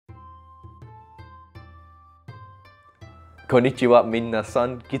こんにちは皆さ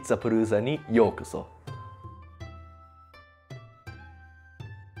ん、キッザプルーザにようこそ。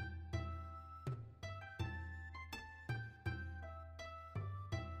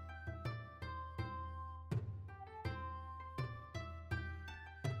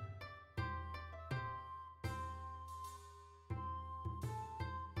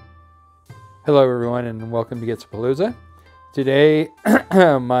Hello everyone and welcome to Gitsapalooza. Today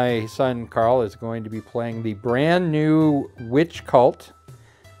my son Carl is going to be playing the brand new witch cult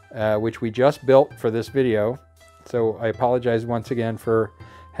which we just built for this video. So I apologize once again for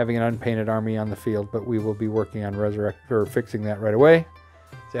having an unpainted army on the field, but we will be working on fixing that right away.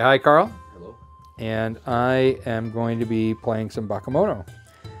 Say hi, Carl. Hello. And I am going to be playing some bakemono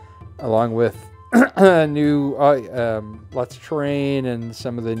along with new lots of terrain and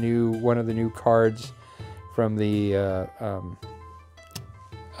some of the one of the new cards from the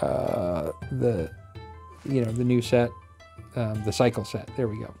new set, the cycle set. There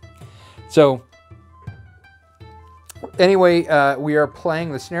we go. So anyway, we are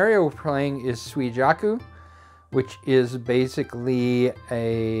playing, the scenario we're playing is Suijaku, which is basically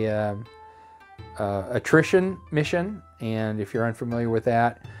a attrition mission, and if you're unfamiliar with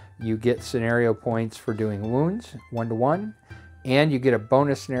that, you get scenario points for doing wounds, 1-to-1, and you get a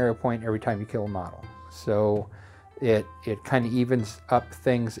bonus scenario point every time you kill a model. So it kind of evens up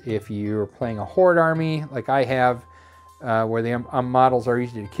things if you're playing a horde army, like I have, where the models are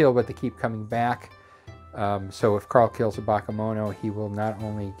easy to kill, but they keep coming back. So if Carl kills a bakemono, he will not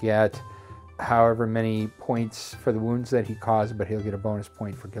only get however many points for the wounds that he caused, but he'll get a bonus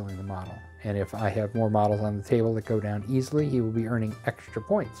point for killing the model. And if I have more models on the table that go down easily, he will be earning extra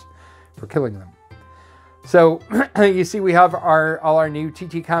points for killing them. So you see we have all our new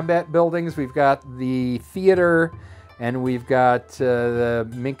TT combat buildings. We've got the theater, and we've got the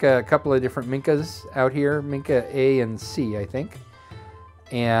Minka, a couple of different Minkas out here, Minka A and C, I think.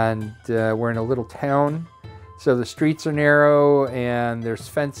 And we're in a little town. So the streets are narrow and there's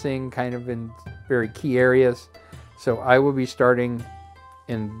fencing kind of in very key areas. So I will be starting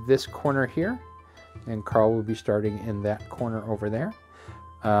in this corner here, and Carl will be starting in that corner over there.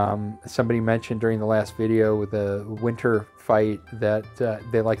 Somebody mentioned during the last video with the winter fight that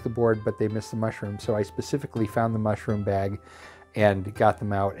they like the board, but they missed the mushroom. So I specifically found the mushroom bag and got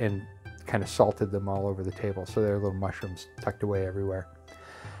them out and kind of salted them all over the table. So there are little mushrooms tucked away everywhere.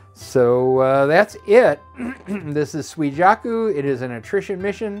 So that's it. This is Suijaku. It is an attrition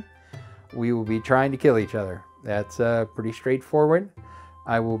mission. We will be trying to kill each other. That's pretty straightforward.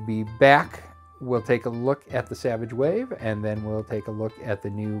 I will be back. We'll take a look at the Savage Wave, and then we'll take a look at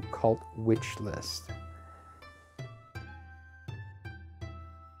the new Cult Witch list.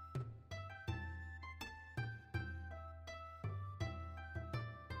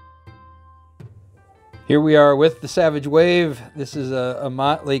 Here we are with the Savage Wave. This is a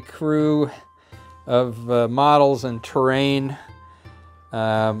motley crew of models and terrain. So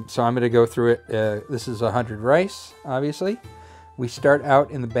I'm going to go through it. This is 100 rice, obviously. We start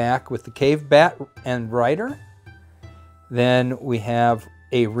out in the back with the Cave Bat and Rider. Then we have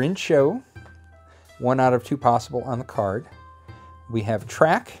a Rincho, 1 out of 2 possible on the card. We have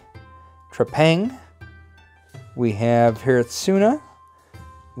Track, Trapang. We have Hiritsuna.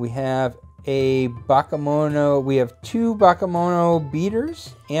 We have a bakemono. We have 2 bakemono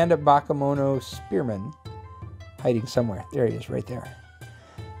beaters and a bakemono spearman hiding somewhere. There he is, right there.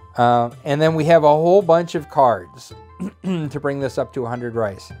 And then we have a whole bunch of cards to bring this up to 100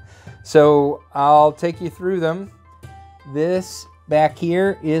 rice. So I'll take you through them. This back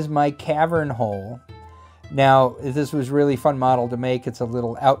here is my cavern hole. Now, this was really fun model to make. It's a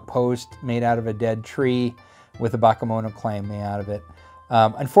little outpost made out of a dead tree with a bakemono clan made out of it.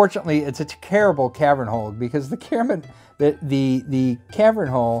 Unfortunately, it's a terrible cavern hole because the cavern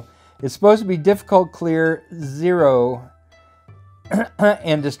hole is supposed to be difficult, clear, 0,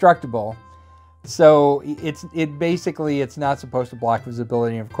 and destructible. So it's not supposed to block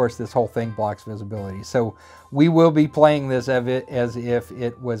visibility. And of course, this whole thing blocks visibility. So we will be playing this as if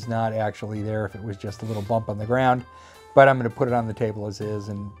it was not actually there, if it was just a little bump on the ground. But I'm going to put it on the table as is,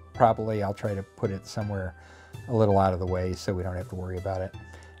 and probably I'll try to put it somewhere a little out of the way so we don't have to worry about it.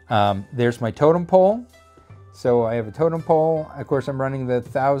 There's my totem pole. So I have a totem pole. Of course, I'm running the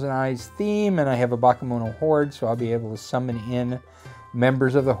Thousand Eyes theme, and I have a bakemono horde, so I'll be able to summon in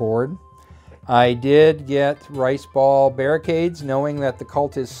members of the horde. I did get rice ball barricades, knowing that the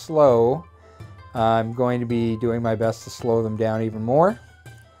cult is slow. I'm going to be doing my best to slow them down even more.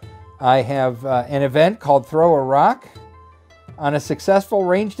 I have an event called Throw a Rock. On a successful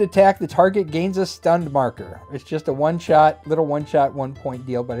ranged attack, the target gains a stunned marker. It's just a one-shot, little one-shot, 1-point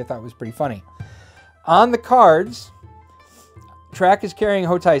deal, but I thought it was pretty funny. On the cards, Track is carrying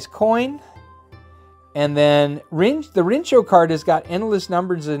Hotai's coin. And then the Rincho card has got endless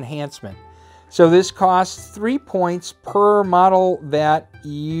numbers enhancement. So this costs 3 points per model that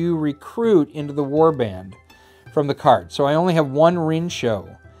you recruit into the warband from the card. So I only have one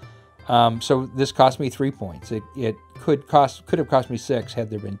Rincho. So this cost me 3 points. It could have cost me 6 had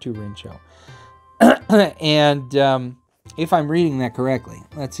there been 2 Rincho. And if I'm reading that correctly,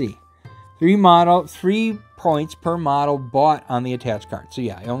 let's see. 3 points per model bought on the attached card. So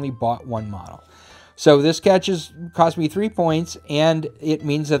yeah, I only bought one model. So this cost me 3 points, and it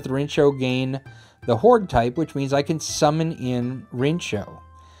means that the Rincho gain the Horde type, which means I can summon in Rincho,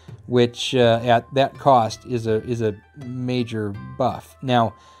 which at that cost is a major buff.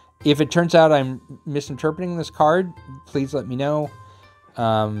 Now, if it turns out I'm misinterpreting this card, please let me know.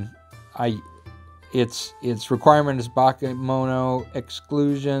 Its requirement is bakemono,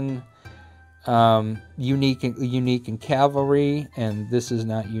 exclusion, unique and cavalry, and this is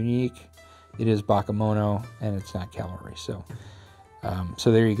not unique. It is bakemono, and it's not cavalry. So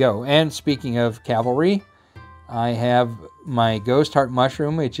there you go. And speaking of cavalry, I have my Ghost Heart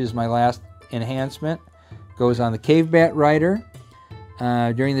Mushroom, which is my last enhancement. Goes on the Cave Bat Rider.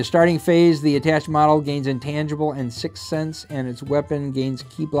 During the starting phase, the attached model gains intangible and 6th sense, and its weapon gains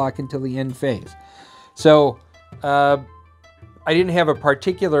key block until the end phase. So I didn't have a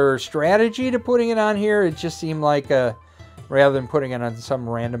particular strategy to putting it on here. It just seemed like rather than putting it on some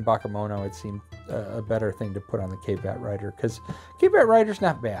random bakemono, it seemed a better thing to put on the Cave Bat Rider, because Cave Bat Rider's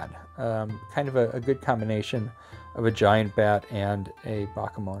not bad. Kind of a good combination of a giant bat and a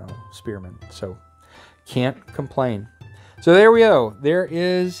bakemono spearman. So can't complain. So there we go. There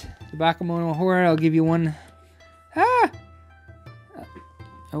is the bakemono Horde. I'll give you one. Oh,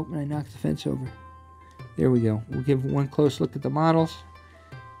 I knocked the fence over. There we go. We'll give one close look at the models.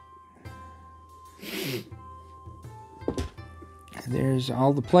 There's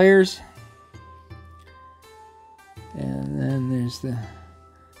all the players. And then there's the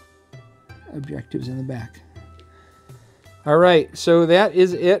objectives in the back. All right, so that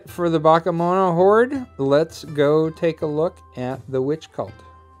is it for the bakemono Horde. Let's go take a look at the Witch Cult.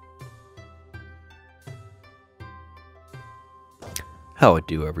 How it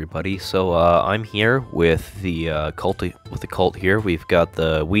do, everybody? So I'm here with the cult here. We've got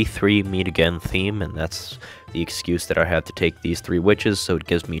the We Three Meet Again theme, and that's the excuse that I have to take these 3 witches. So it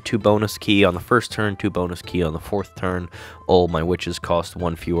gives me 2 bonus key on the first turn, 2 bonus key on the 4th turn. All my witches cost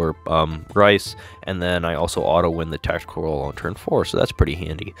 1 fewer rice, and then I also auto win the tactical roll on turn 4. So that's pretty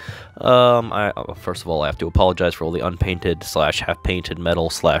handy. First of all, I have to apologize for all the unpainted / half painted metal /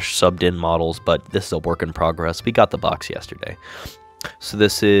 subbed in models, but this is a work in progress. We got the box yesterday. So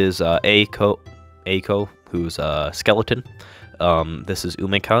this is Eiko, who's a skeleton. This is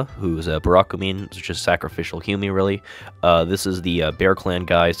Umeka, who's a Barakumin, which is sacrificial Humi, really. This is the Bear Clan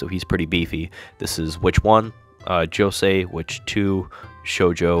guy, so he's pretty beefy. This is Witch 1, Josei, Witch 2,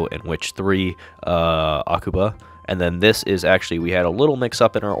 Shoujo, and Witch 3, Akuba. And then this is actually, we had a little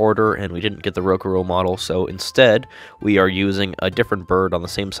mix-up in our order, and we didn't get the Rokuro model, so instead, we are using a different bird on the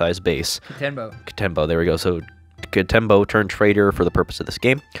same size base. Katenbo, there we go. So Katembo turned trader for the purpose of this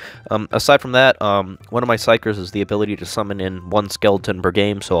game. Aside from that, one of my psychers is the ability to summon in 1 skeleton per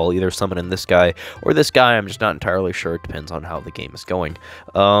game, so I'll either summon in this guy or this guy. I'm just not entirely sure. It depends on how the game is going.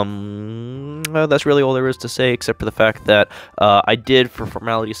 That's really all there is to say, except for the fact that I did, for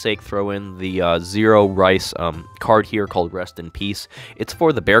formality's sake, throw in the 0 rice card here called Rest in Peace. It's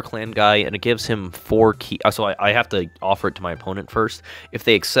for the Bear Clan guy, and it gives him 4 key. So I have to offer it to my opponent first. If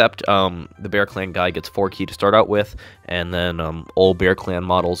they accept, the Bear Clan guy gets 4 key to start out with, and then all Bear Clan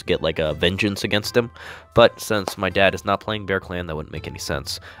models get like a vengeance against him. But since my dad is not playing Bear Clan, that wouldn't make any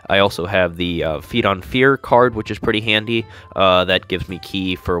sense. I also have the Feed on Fear card, which is pretty handy. That gives me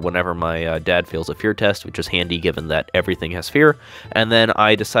key for whenever my dad fails a fear test, which is handy given that everything has fear. And then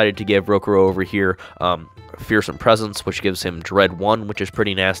I decided to give Rokuro over here Fearsome Presence, which gives him Dread 1, which is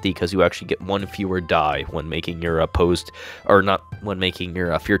pretty nasty because you actually get 1 fewer die when making your when making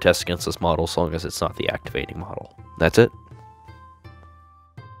your fear test against this model, so long as it's not the activating model. That's it.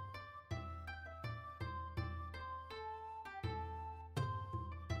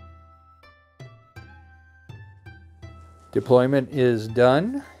 Deployment is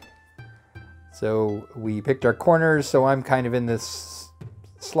done. So we picked our corners, so I'm kind of in this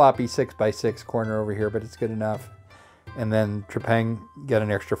sloppy 6x6 corner over here, but it's good enough. And then Trepang got an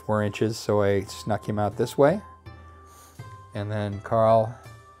extra 4 inches, so I snuck him out this way. And then Carl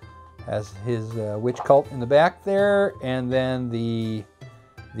has his witch cult in the back there, and then the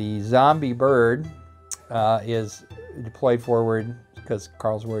zombie bird is deployed forward because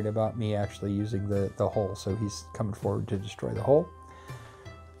Carl's worried about me actually using the hole, so he's coming forward to destroy the hole.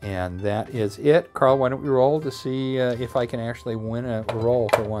 And that is it. Carl, why don't we roll to see if I can actually win a roll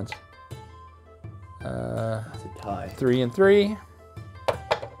for once. It's a tie. 3 and 3.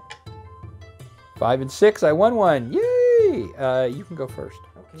 5 and 6. I won one. Yay! You can go first.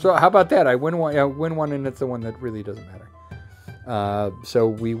 Okay. So how about that? I win one, and it's the one that really doesn't matter. So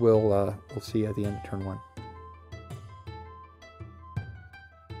we will we'll see you at the end of turn 1.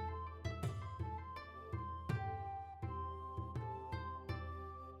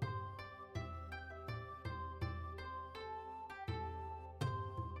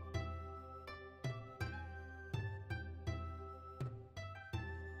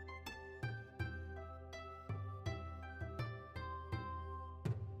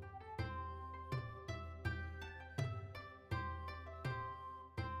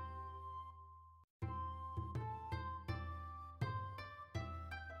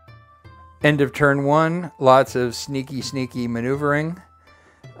 End of turn 1. Lots of sneaky maneuvering.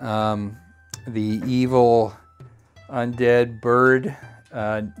 The evil undead bird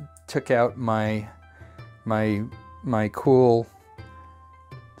took out my cool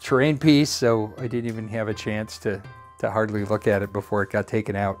terrain piece, so I didn't even have a chance to hardly look at it before it got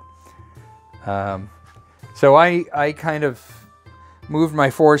taken out. So I kind of moved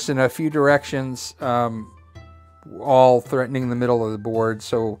my force in a few directions, all threatening the middle of the board.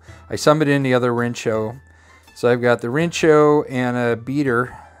 So I summoned in the other Rincho. So I've got the Rincho and a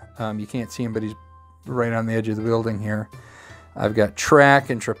beater. You can't see him, but he's right on the edge of the building here. I've got Track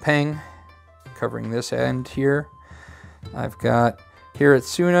and Trapeng covering this end here. I've got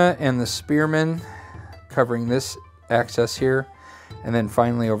Hiratsuna and the Spearman covering this access here. And then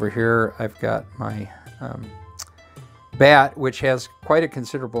finally over here, I've got my Bat, which has quite a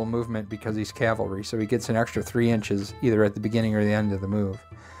considerable movement because he's cavalry, so he gets an extra 3 inches either at the beginning or the end of the move.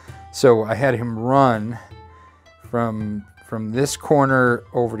 So I had him run from this corner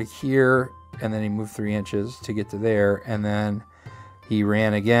over to here, and then he moved 3 inches to get to there, and then he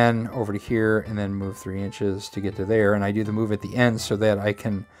ran again over to here and then moved 3 inches to get to there. And I do the move at the end so that I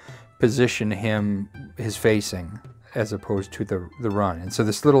can position his facing as opposed to the run. And so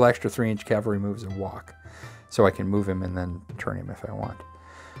this little extra 3-inch cavalry moves a walk. So I can move him and then turn him if I want.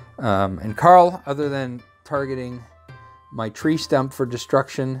 And Carl, other than targeting my tree stump for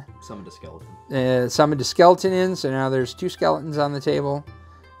destruction, Summoned a skeleton. Summoned a skeleton in, so now there's 2 skeletons on the table.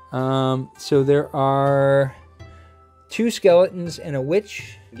 So there are 2 skeletons and a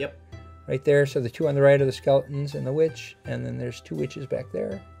witch. Yep. Right there, so the 2 on the right are the skeletons and the witch, and then there's 2 witches back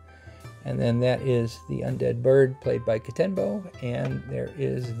there. And then that is the undead bird played by Katenbo, and there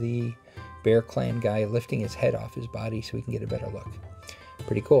is the Bear Clan guy lifting his head off his body so we can get a better look.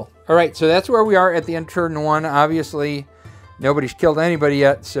 Pretty cool. All right, so that's where we are at the end of turn 1. Obviously, nobody's killed anybody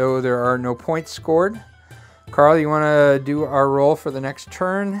yet, so there are no points scored. Carl, you want to do our roll for the next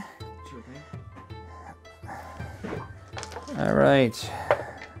turn? Sure thing. All right.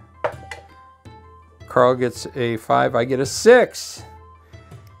 Carl gets a 5. I get a 6.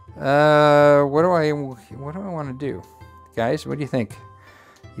 What do I want to do, guys? What do you think?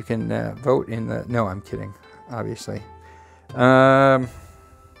 You can vote in the... No, I'm kidding, obviously. I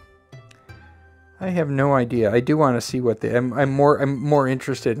have no idea. I do want to see what the... I'm more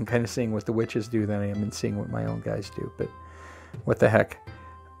interested in kind of seeing what the witches do than I am in seeing what my own guys do. But what the heck?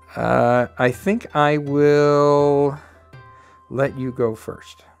 I think I will let you go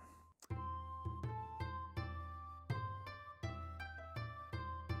first.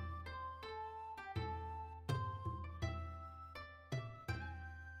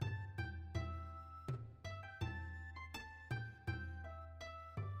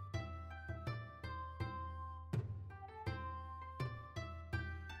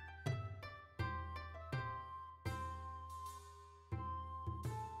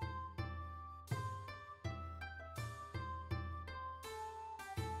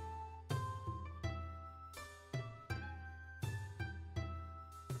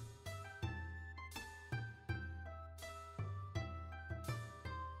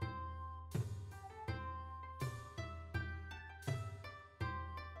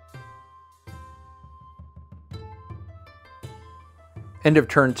 End of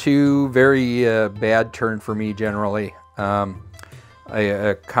turn 2, very bad turn for me generally.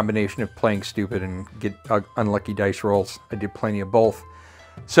 A combination of playing stupid and get unlucky dice rolls. I did plenty of both.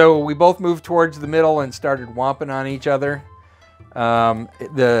 So we both moved towards the middle and started whomping on each other.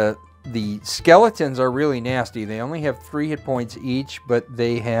 The skeletons are really nasty. They only have 3 hit points each, but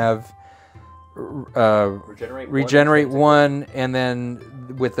they have regenerate 1, and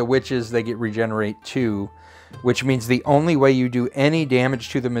then with the witches they get regenerate 2. which means the only way you do any damage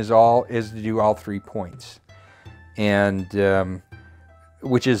to them is to do all 3 points. And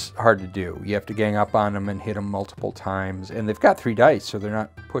which is hard to do. You have to gang up on them and hit them multiple times. And they've got 3 dice, so they're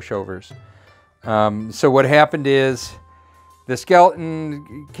not pushovers. So what happened is the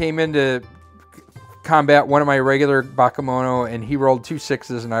skeleton came into combat one of my regular bakemono, and he rolled 2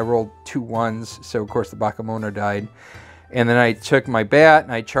 6s and I rolled 2 1s. So of course the bakemono died. And then I took my bat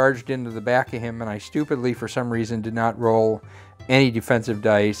and I charged into the back of him, and I stupidly, for some reason, did not roll any defensive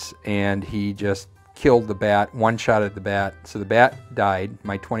dice, and he just killed the bat, one-shotted the bat. So the bat died.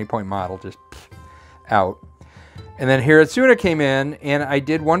 My 20-point model just out. And then Hiratsuna came in, and I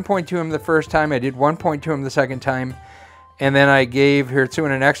did 1 point to him the first time. I did 1 point to him the second time. And then I gave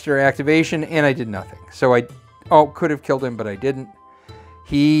Hiratsuna an extra activation, and I did nothing. So I could have killed him, but I didn't.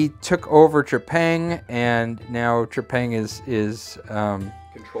 He took over Trepang, and now Trepang is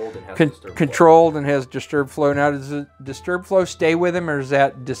controlled and has disturbed flow. Now, does the disturbed flow stay with him, or does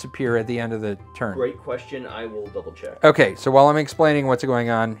that disappear at the end of the turn? Great question. I will double check. Okay, so while I'm explaining what's going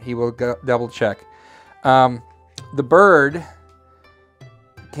on, he will double check. The bird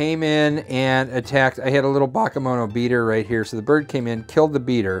came in and attacked. I had a little bakemono beater right here. So the bird came in, killed the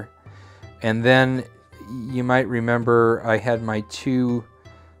beater, and then you might remember I had my two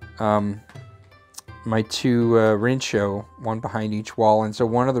Rincho, one behind each wall, and so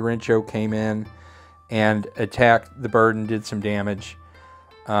one of the Rincho came in and attacked the bird and did some damage.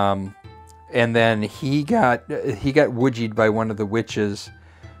 And then he got woodgied by one of the witches,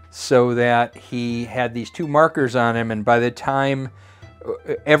 so that he had these 2 markers on him, and by the time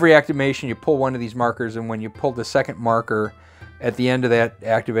every activation you pull one of these markers, and when you pull the second marker at the end of that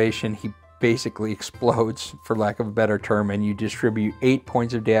activation, he basically explodes, for lack of a better term, and you distribute 8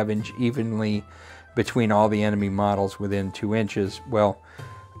 points of damage evenly between all the enemy models within 2 inches. Well,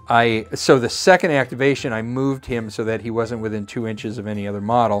 so the second activation, I moved him so that he wasn't within 2 inches of any other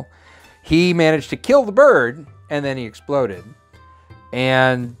model. He managed to kill the bird, and then he exploded.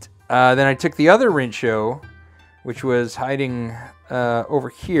 And then I took the other Rincho, which was hiding over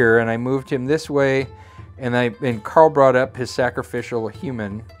here, and I moved him this way. And Carl brought up his sacrificial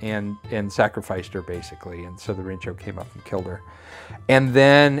human and sacrificed her, basically. And so the Rincho came up and killed her. And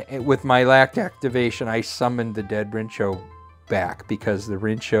then with my last activation, I summoned the dead Rincho back, because the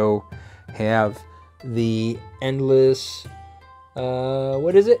Rincho have the endless,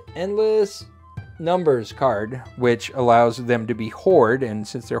 endless numbers card, which allows them to be horde. And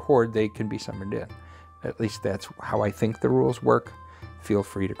since they're horde, they can be summoned in. At least that's how I think the rules work. Feel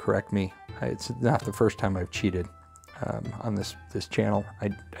free to correct me. It's not the first time I've cheated on this channel.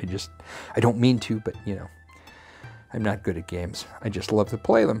 I don't mean to, but you know, I'm not good at games. I just love to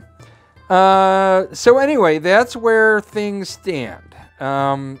play them. So anyway, that's where things stand.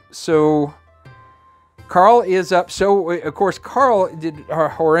 So Carl is up. So of course, Carl did a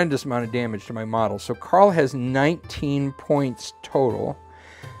horrendous amount of damage to my model. So Carl has 19 points total.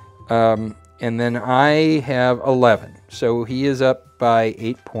 And then I have 11. So he is up by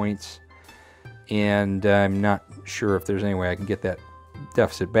 8 points. And I'm not sure if there's any way I can get that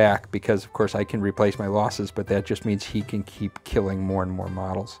deficit back, because of course I can replace my losses, but that just means he can keep killing more and more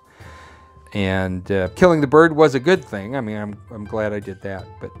models. And killing the bird was a good thing. I mean, I'm glad I did that.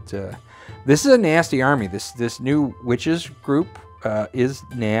 But this is a nasty army. This new witches group is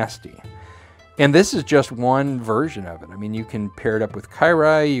nasty. And this is just one version of it. I mean, you can pair it up with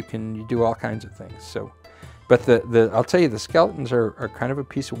Kairai. You do all kinds of things. So, but I'll tell you, the skeletons are kind of a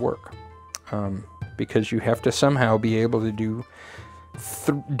piece of work. Because you have to somehow be able to do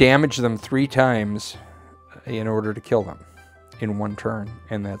damage them 3 times in order to kill them in one turn,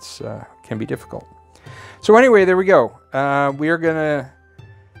 and that's can be difficult. So anyway, there we go.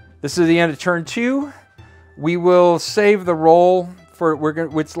 This is the end of turn 2. We will save the roll for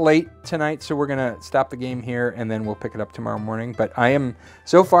it's late tonight, so we're gonna stop the game here, and then we'll pick it up tomorrow morning. But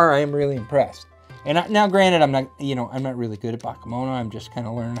so far I am really impressed. And now, granted, I'm not really good at bakemono. I'm just kind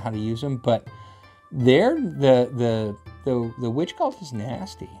of learning how to use them. But the witch cult is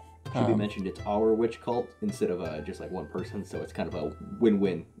nasty. Should be mentioned, it's our witch cult instead of just like one person, so it's kind of a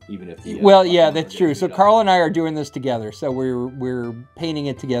win-win, even if the well, yeah, that's true. So Carl and I are doing this together, so we're painting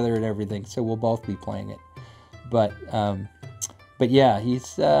it together and everything. So we'll both be playing it. But yeah,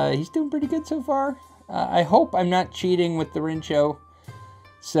 he's doing pretty good so far. I hope I'm not cheating with the Rincho.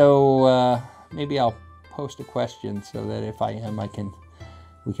 So. Maybe I'll post a question so that if I am,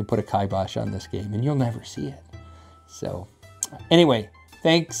 we can put a kibosh on this game, and you'll never see it. So, anyway,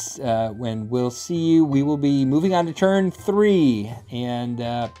 thanks. When we'll see you, we will be moving on to turn 3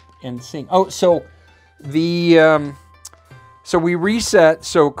 and seeing. Oh, so so we reset.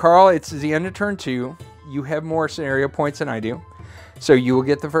 So Carl, it's the end of turn 2. you have more scenario points than I do, so you will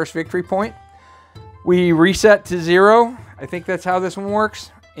get the first victory point. We reset to 0. I think that's how this one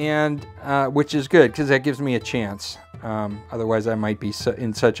works, and which is good because that gives me a chance. Otherwise, I might be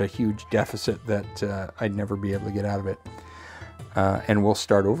in such a huge deficit that I'd never be able to get out of it. And we'll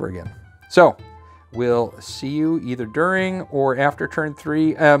start over again. So we'll see you either during or after turn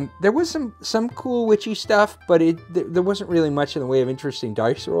 3. There was some cool witchy stuff, but there wasn't really much in the way of interesting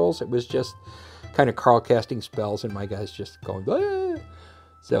dice rolls. It was just kind of Carl casting spells and my guys just going, ah!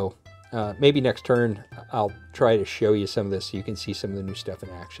 So maybe next turn I'll try to show you some of this so you can see some of the new stuff in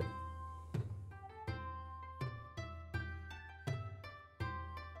action.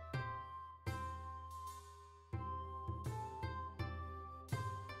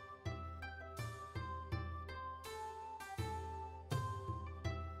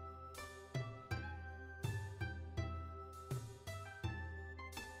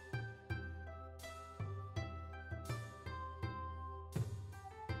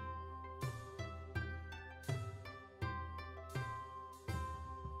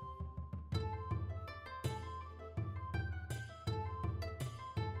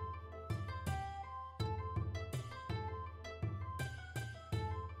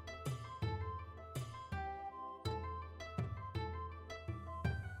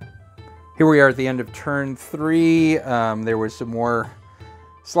 Here we are at the end of turn 3. There was some more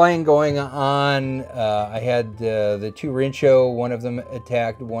slaying going on. I had the 2 Rincho. One of them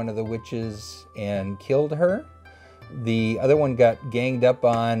attacked one of the witches and killed her. The other one got ganged up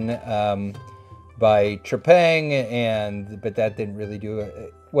on by Trepang, but that didn't really do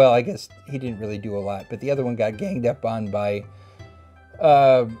it. Well, I guess he didn't really do a lot. But the other one got ganged up on by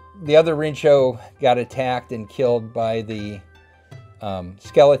the other Rincho, got attacked and killed by the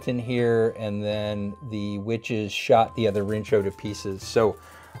skeleton here, and then the witches shot the other Rincho to pieces. So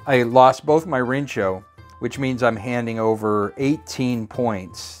I lost both my Rincho, which means I'm handing over 18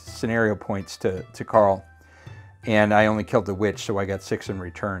 points, scenario points to Carl. And I only killed the witch, so I got 6 in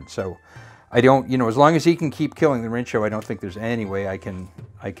return. So I don't, you know, as long as he can keep killing the Rincho, I don't think there's any way I can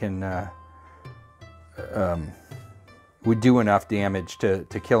would do enough damage to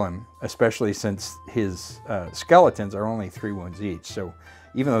kill him, especially since his skeletons are only 3 wounds each. So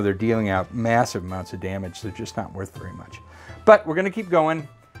even though they're dealing out massive amounts of damage, they're just not worth very much. But we're going to keep going.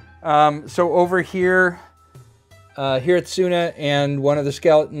 So over here, here at Suna, and one of the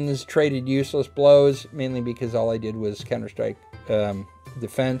skeletons traded useless blows, mainly because all I did was Counter-Strike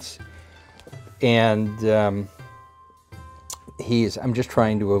defense. And I'm just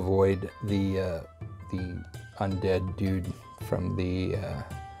trying to avoid the undead dude from the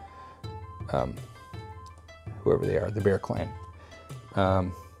whoever they are, the Bear Clan.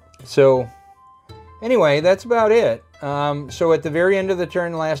 So anyway, that's about it. So at the very end of the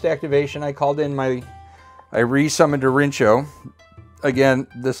turn, last activation, I called in I re-summoned a Rincho. Again,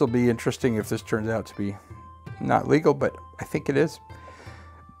 this will be interesting if this turns out to be not legal, but I think it is.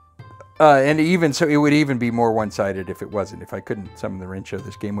 And even so, it would even be more one-sided if it wasn't. If I couldn't summon the Rincho,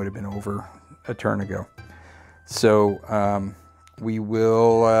 this game would have been over a turn ago. So we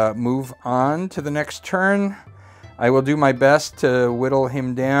will move on to the next turn. I will do my best to whittle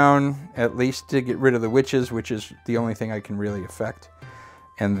him down, at least to get rid of the witches, which is the only thing I can really affect.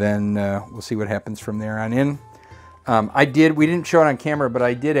 And then we'll see what happens from there on in. We didn't show it on camera, but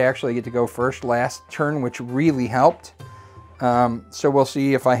I did actually get to go first last turn, which really helped. So we'll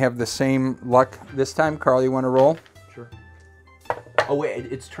see if I have the same luck this time. Carl, you want to roll? Sure. Oh wait,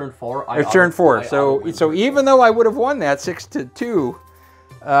 it's turn 4? It's turn 4. So even though I would have won that 6-2,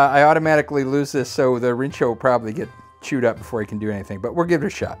 I automatically lose this, so the Rincho will probably get chewed up before he can do anything. But we'll give it a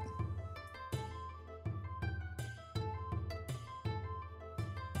shot.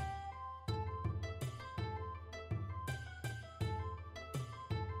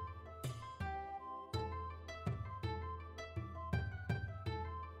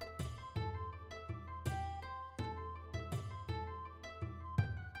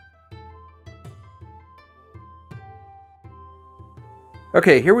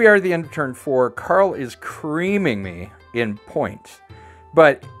 Okay, here we are at the end of turn 4. Carl is creaming me in points,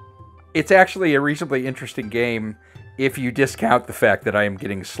 but it's actually a reasonably interesting game if you discount the fact that I am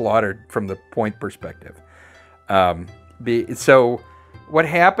getting slaughtered from the point perspective. So what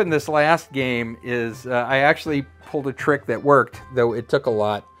happened this last game is I actually pulled a trick that worked, though it took a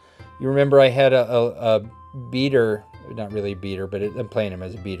lot. You remember I had a beater, not really a beater, but I'm playing him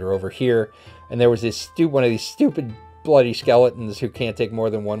as a beater over here, and there was this one of these stupid bloody skeletons who can't take more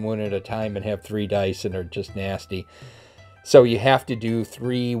than 1 wound at a time and have 3 dice and are just nasty. So you have to do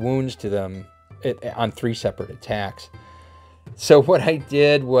 3 wounds to them on 3 separate attacks. So what I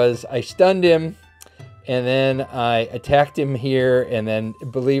did was I stunned him, And then I attacked him here, and then,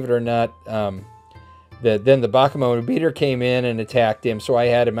 believe it or not, then the bakemono beater came in and attacked him, so I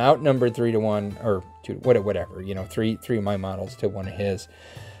had him outnumbered 3-1, or 2, whatever, you know, three of my models to one of his.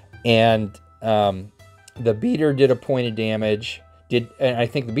 And the beater did a point of damage, and I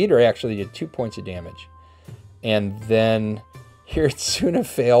think the beater actually did 2 points of damage. And then Hirtsuna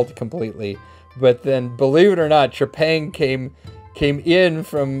failed completely. But then, believe it or not, Trepang came in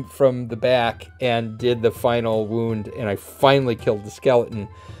from the back and did the final wound, and I finally killed the skeleton.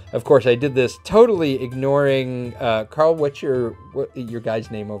 Of course, I did this totally ignoring Carl. What's your guy's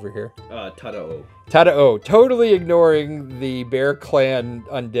name over here? Tadao. Tadao. Totally ignoring the Bear Clan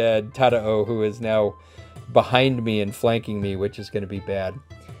undead Tadao, who is now behind me and flanking me, which is going to be bad.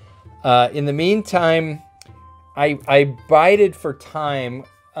 In the meantime, I bided for time.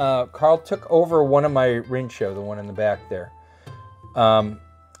 Carl took over one of my Rincho, the one in the back there.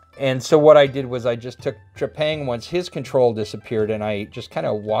 And so what I did was I just took Trepang once his control disappeared, and I just kind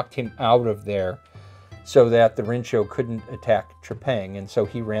of walked him out of there so that the Rincho couldn't attack Trepang, and so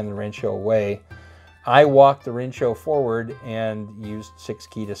he ran the Rincho away. I walked the Rincho forward and used 6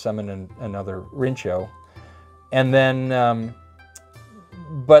 ki to summon another Rincho. And then,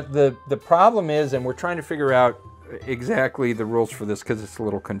 but the problem is, and we're trying to figure out exactly the rules for this because it's a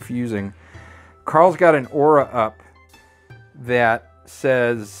little confusing. Carl's got an aura up that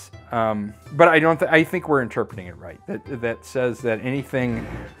says, but I think we're interpreting it right. That says that any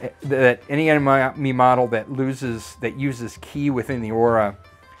enemy model that uses ki within the aura,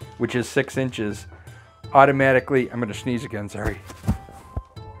 which is 6 inches, automatically. I'm going to sneeze again. Sorry.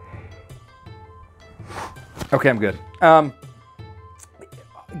 Okay, I'm good.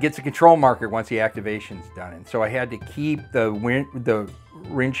 Gets a control marker once the activation's done, and so I had to keep the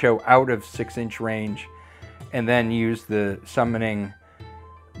Rincho out of 6-inch range, and then use the summoning.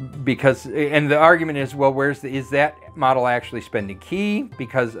 Because, and the argument is, well, is that model actually spending ki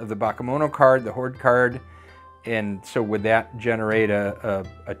because of the bakemono card, the horde card, and so would that generate a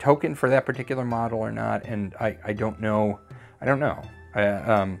token for that particular model or not? And I don't know. I don't know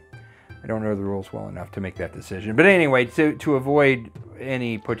the rules well enough to make that decision. But anyway, to avoid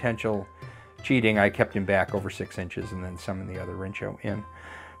any potential cheating, I kept him back over 6 inches and then summoned the other Rincho in.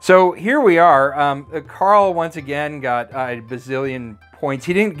 So here we are. Carl once again got a bazillion points.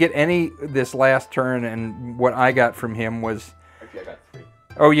 He didn't get any this last turn, and what I got from him was... Actually, I got 3.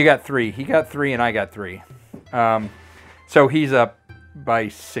 Oh, you got 3. He got 3 and I got 3. So he's up by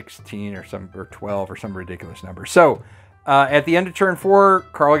 16 or 12 or some ridiculous number. So at the end of turn 4,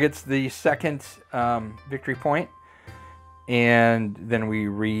 Carl gets the second victory point, and then we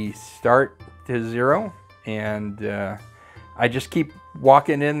restart to 0, and I just keep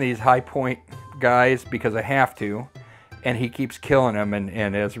walking in these high point guys because I have to, and he keeps killing them,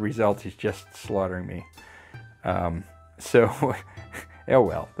 and as a result, he's just slaughtering me. So, oh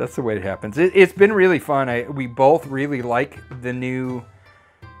well, that's the way it happens. It's been really fun. We both really like the new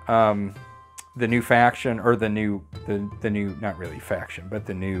faction, or the new not really faction, but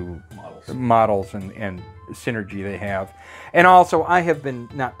the new models and synergy they have. And also, I have been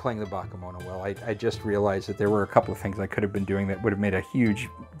not playing the bakemono well. I just realized that there were a couple of things I could have been doing that would have made a huge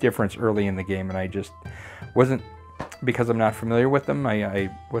difference early in the game, and I just wasn't, because I'm not familiar with them, I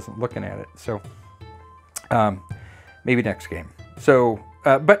wasn't looking at it. So maybe next game. So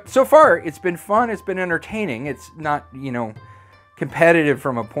but so far it's been fun, it's been entertaining. It's not, you know, competitive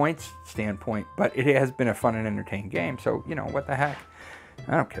from a points standpoint, but it has been a fun and entertaining game. So, you know, what the heck,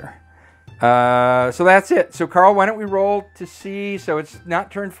 I don't care. So that's it. So Carl, why don't we roll to see? So it's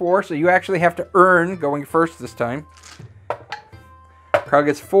not turn 4, so you actually have to earn going first this time. Carl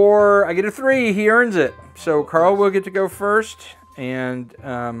gets 4, I get a 3, he earns it. So Carl will get to go first, and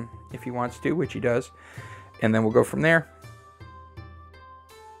if he wants to, which he does, and then we'll go from there.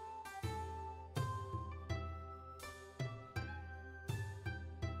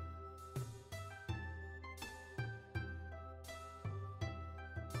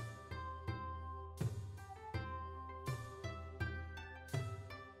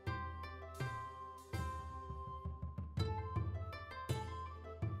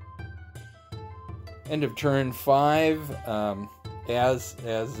 End of turn 5, as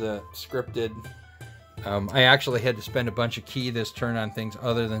scripted. I actually had to spend a bunch of ki this turn on things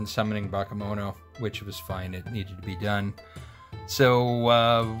other than summoning bakemono, which was fine. It needed to be done.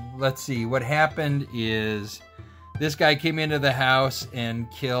 So let's see. What happened is this guy came into the house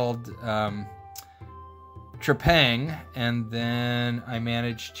and killed Trepang, and then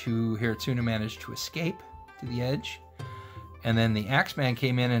Hirtsuna managed to escape to the edge. And then the Axeman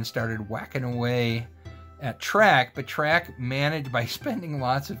came in and started whacking away at Track, but Track managed, by spending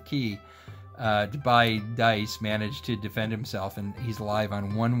lots of ki, to buy dice, managed to defend himself, and he's alive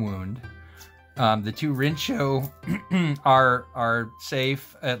on 1 wound. The 2 Rincho are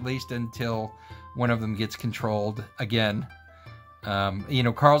safe, at least until one of them gets controlled again.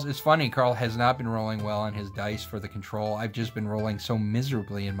 It's funny, Carl has not been rolling well on his dice for the control. I've just been rolling so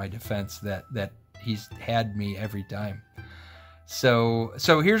miserably in my defense that he's had me every time. So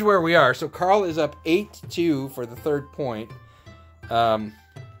here's where we are. So Carl is up 8-2 for the 3rd point.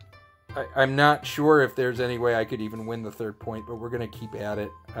 I'm not sure if there's any way I could even win the 3rd point, but we're going to keep at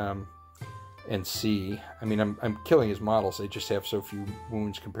it and see. I mean, I'm killing his models. They just have so few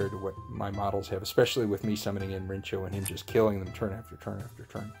wounds compared to what my models have, especially with me summoning in Rincho and him just killing them turn after turn after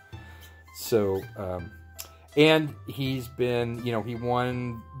turn. So, and he's been, he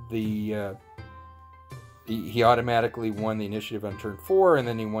won the... He automatically won the initiative on turn 4, and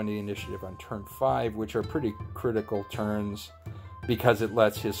then he won the initiative on turn 5, which are pretty critical turns because it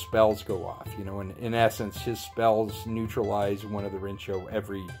lets his spells go off. In essence, his spells neutralize one of the Rincho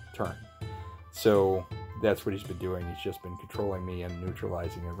every turn. So that's what he's been doing. He's just been controlling me and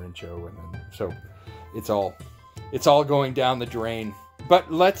neutralizing a Rincho, and then so it's all going down the drain. But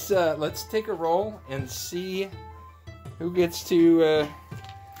let's take a roll and see who gets to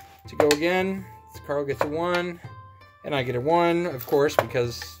go again. Carl gets a 1, and I get a 1, of course,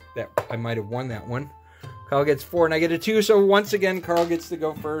 because I might have won that one. Carl gets 4, and I get a 2, so once again, Carl gets to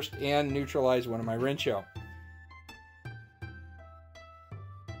go first and neutralize one of my Rincho.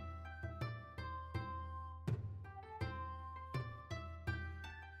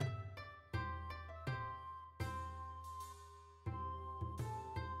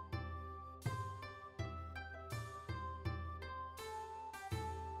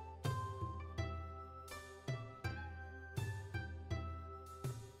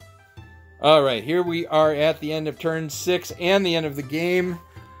 All right, here we are at the end of turn 6 and the end of the game.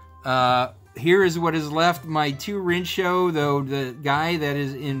 Here is what is left. My 2 Rincho, though the guy that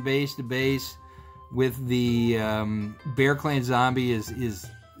is in base to base with the Bear Clan zombie is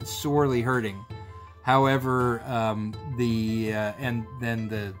sorely hurting. However, and then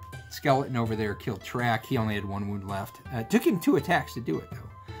the skeleton over there killed Track. He only had 1 wound left. It took him 2 attacks to do it, though.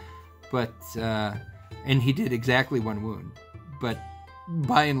 But and he did exactly 1 wound. But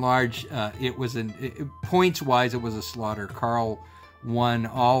by and large, it was points-wise, it was a slaughter. Carl won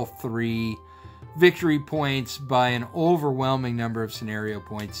all 3 victory points by an overwhelming number of scenario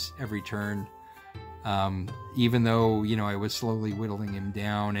points every turn. Even though, I was slowly whittling him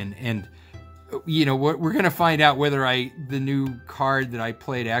down, and we're going to find out whether the new card that I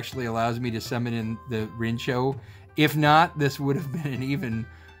played actually allows me to summon in the Rincho. If not, this would have been an even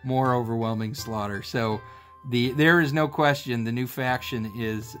more overwhelming slaughter. So there is no question the new faction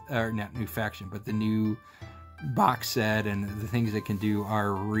is, or not new faction, but the new box set and the things it can do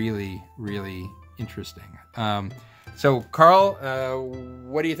are really, really interesting. So Carl,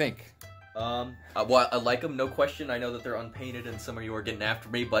 what do you think? Well, I like them, no question. I know that they're unpainted and some of you are getting after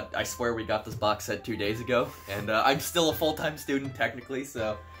me, but I swear we got this box set 2 days ago, and I'm still a full-time student technically,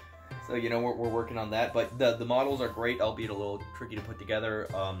 so we're working on that. But the models are great, albeit a little tricky to put together.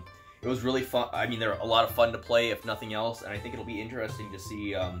 It was really fun. I mean, they're a lot of fun to play, if nothing else, and I think it'll be interesting to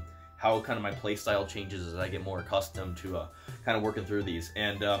see how kind of my play style changes as I get more accustomed to kind of working through these.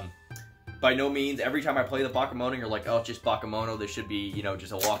 And by no means, every time I play the bakemono, you're like, oh, it's just bakemono, this should be,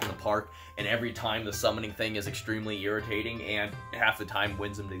 just a walk in the park, and every time the summoning thing is extremely irritating, and half the time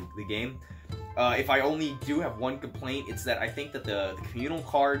wins them the game. If I only do have one complaint, it's that I think that the communal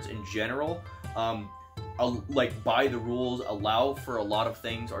cards in general, like by the rules, allow for a lot of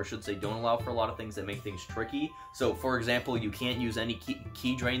things, or I should say don't allow for a lot of things that make things tricky. So for example, you can't use any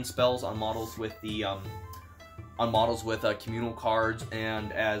key drain spells on models with the communal cards,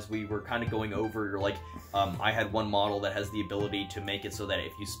 and as we were kind of going over, like I had one model that has the ability to make it so that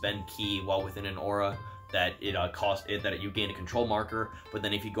if you spend key while within an aura, that you gain a control marker. But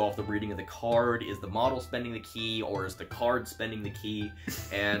then if you go off the reading of the card, is the model spending the key or is the card spending the key?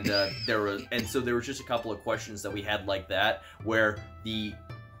 And so there was just a couple of questions that we had like that, where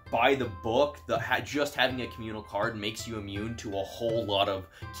by the book, just having a communal card makes you immune to a whole lot of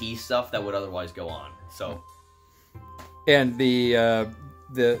key stuff that would otherwise go on. So, and the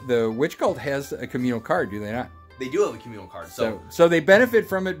Witch Cult has a communal card, do they not? They do have a communal card, so they benefit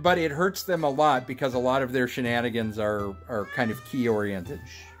from it, but it hurts them a lot because a lot of their shenanigans are kind of key oriented.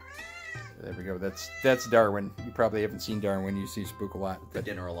 There we go. That's Darwin. You probably haven't seen Darwin. You see Spook a lot. The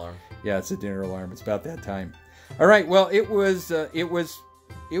dinner alarm. Yeah, it's a dinner alarm. It's about that time. All right. Well, it was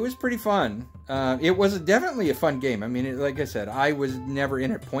pretty fun. It was definitely a fun game. I mean, like I said, I was never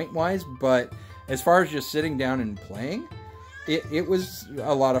in it point wise, but as far as just sitting down and playing, it was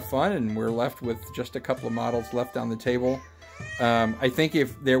a lot of fun, and we're left with just a couple of models left on the table. I think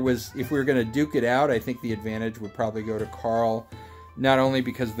if we were going to duke it out, I think the advantage would probably go to Carl, not only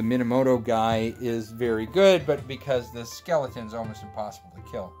because the Minamoto guy is very good, but because the skeleton's almost impossible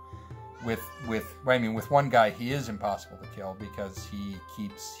to kill. With one guy, he is impossible to kill because he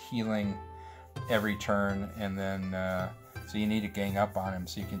keeps healing every turn, and then so you need to gang up on him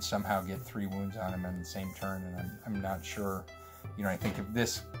so you can somehow get 3 wounds on him in the same turn. And I'm not sure. I think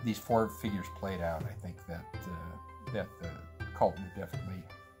if these 4 figures played out, I think that the cult would definitely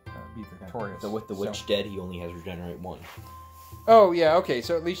be victorious. So with the witch dead, he only has regenerate 1. Oh yeah, okay.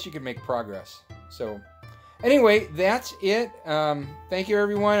 So at least you can make progress. So anyway, that's it. Thank you,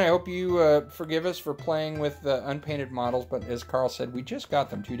 everyone. I hope you forgive us for playing with the unpainted models, but as Carl said, we just got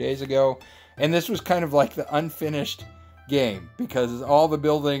them 2 days ago, and this was kind of like the unfinished game because all the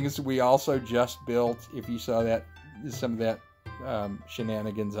buildings we also just built. If you saw that, some of that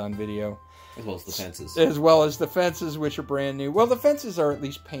shenanigans on video. As well as the fences. As well as the fences, which are brand new. Well, the fences are at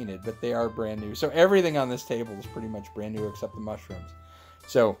least painted, but they are brand new. So everything on this table is pretty much brand new except the mushrooms.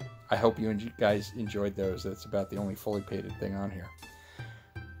 So I hope you guys enjoyed those. That's about the only fully painted thing on here.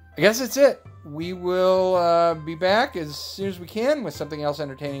 I guess that's it. We will be back as soon as we can with something else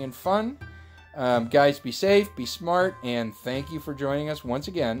entertaining and fun. Guys, be safe, be smart, and thank you for joining us once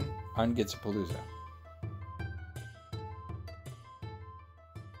again on Gitsapalooza.